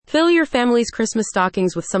Fill your family's Christmas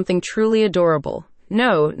stockings with something truly adorable.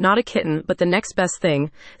 No, not a kitten, but the next best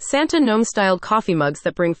thing, Santa Gnome-styled coffee mugs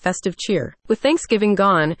that bring festive cheer. With Thanksgiving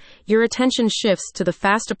gone, your attention shifts to the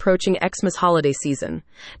fast-approaching Xmas holiday season.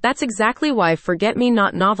 That's exactly why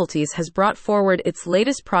Forget-Me-Not Novelties has brought forward its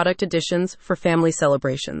latest product additions for family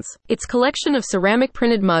celebrations. Its collection of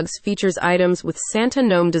ceramic-printed mugs features items with Santa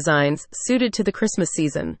gnome designs suited to the Christmas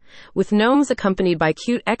season. With gnomes accompanied by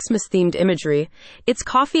cute Xmas-themed imagery, its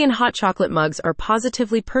coffee and hot chocolate mugs are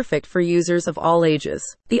positively perfect for users of all ages.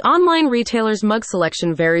 The online retailer's mug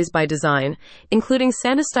selection varies by design, including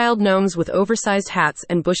Santa-styled gnomes with oversized hats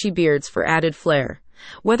and bushy beards for added flair.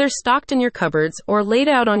 Whether stocked in your cupboards or laid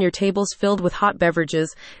out on your tables filled with hot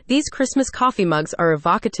beverages, these Christmas coffee mugs are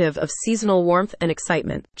evocative of seasonal warmth and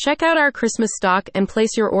excitement. Check out our Christmas stock and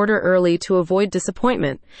place your order early to avoid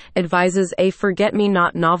disappointment, advises a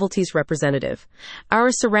Forget-Me-Not Novelties representative. Our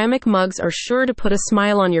ceramic mugs are sure to put a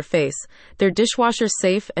smile on your face. They're dishwasher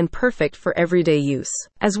safe and perfect for everyday use.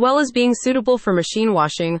 As well as being suitable for machine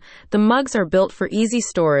washing, the mugs are built for easy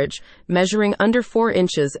storage, measuring under 4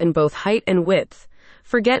 inches in both height and width.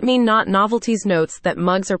 Forget-Me-Not Novelties notes that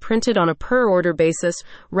mugs are printed on a per-order basis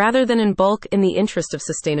rather than in bulk in the interest of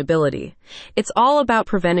sustainability. It's all about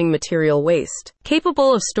preventing material waste.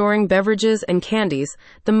 Capable of storing beverages and candies,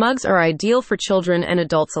 the mugs are ideal for children and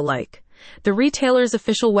adults alike. The retailer's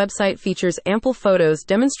official website features ample photos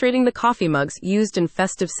demonstrating the coffee mugs used in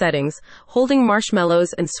festive settings, holding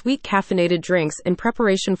marshmallows and sweet caffeinated drinks in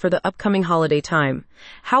preparation for the upcoming holiday time.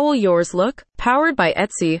 How will yours look? Powered by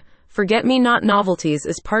Etsy, Forget-Me-Not Novelties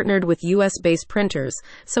is partnered with US-based printers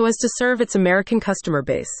so as to serve its American customer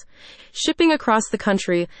base. Shipping across the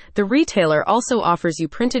country, the retailer also offers you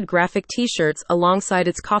printed graphic t-shirts alongside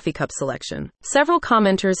its coffee cup selection. Several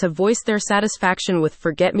commenters have voiced their satisfaction with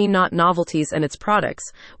Forget-Me-Not Novelties and its products,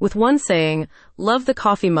 with one saying, "Love the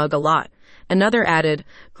coffee mug a lot." Another added,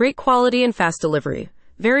 "Great quality and fast delivery.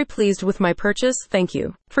 Very pleased with my purchase, thank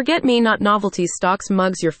you." Forget-Me-Not Novelties stocks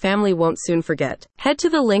mugs your family won't soon forget. Head to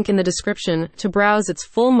the link in the description to browse its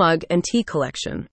full mug and tea collection.